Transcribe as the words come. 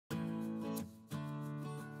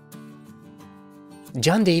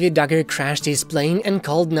John David Duggar crashed his plane and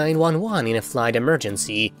called 911 in a flight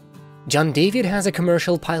emergency. John David has a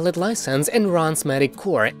commercial pilot license and runs Medic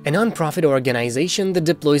Corps, a non-profit organization that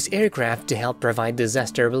deploys aircraft to help provide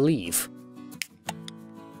disaster relief.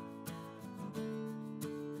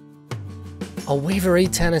 A Waverly,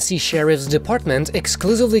 Tennessee Sheriff's Department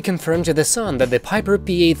exclusively confirmed to The Sun that the Piper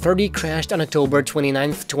PA-30 crashed on October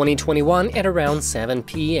 29, 2021 at around 7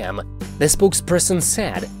 p.m. The spokesperson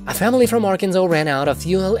said, "A family from Arkansas ran out of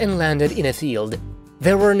fuel and landed in a field.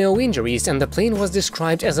 There were no injuries and the plane was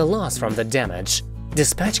described as a loss from the damage."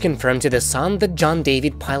 Dispatch confirmed to The Sun that John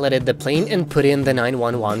David piloted the plane and put in the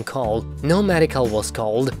 911 call. No medical was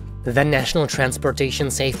called. The National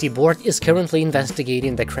Transportation Safety Board is currently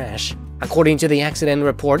investigating the crash. According to the accident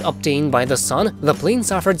report obtained by The Sun, the plane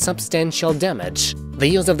suffered substantial damage. The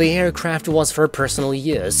use of the aircraft was for personal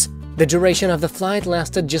use. The duration of the flight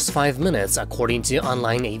lasted just 5 minutes, according to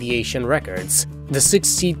online aviation records. The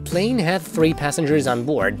 6-seat plane had 3 passengers on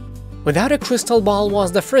board. Without a Crystal Ball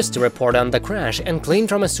was the first to report on the crash and claimed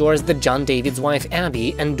from a source that John David's wife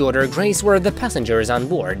Abby and daughter Grace were the passengers on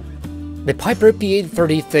board. The Piper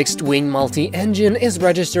PA-30 fixed-wing multi-engine is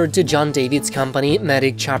registered to John David's company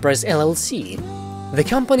Medic Choppers LLC. The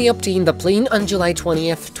company obtained the plane on July 20,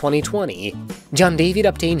 2020. John David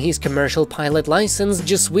obtained his commercial pilot license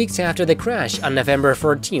just weeks after the crash on November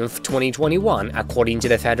 14, 2021, according to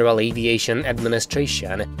the Federal Aviation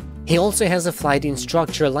Administration. He also has a flight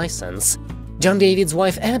instructor license. John David's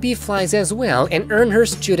wife Abby flies as well and earned her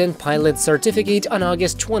student pilot certificate on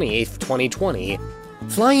August 28, 2020.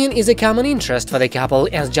 Flying is a common interest for the couple,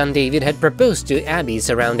 as John David had proposed to Abby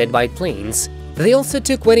surrounded by planes. They also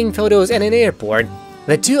took wedding photos at an airport.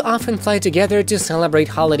 The two often fly together to celebrate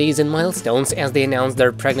holidays and milestones as they announced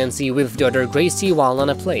their pregnancy with daughter Gracie while on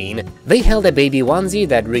a plane. They held a baby onesie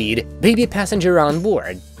that read, "Baby passenger on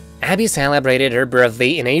board." Abby celebrated her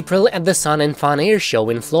birthday in April at the Sun and Fun Air Show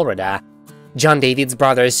in Florida. John David's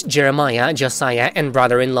brothers Jeremiah, Josiah, and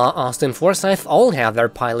brother-in-law Austin Forsyth all have their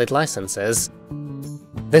pilot licenses.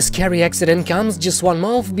 The scary accident comes just 1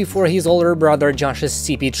 month before his older brother Josh's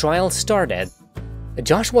CP trial started.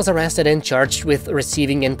 Josh was arrested and charged with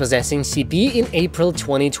receiving and possessing CP in April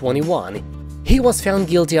 2021. He was found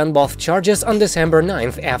guilty on both charges on December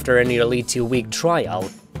 9th after a nearly 2-week trial.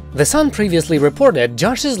 The Sun previously reported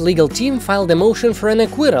Josh's legal team filed a motion for an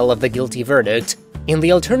acquittal of the guilty verdict. In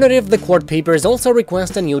the alternative, the court papers also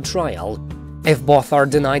request a new trial. If both are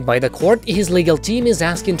denied by the court, his legal team is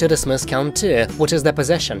asking to dismiss count 2, which is the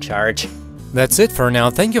possession charge. That's it for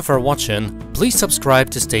now. Thank you for watching. Please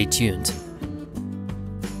subscribe to stay tuned.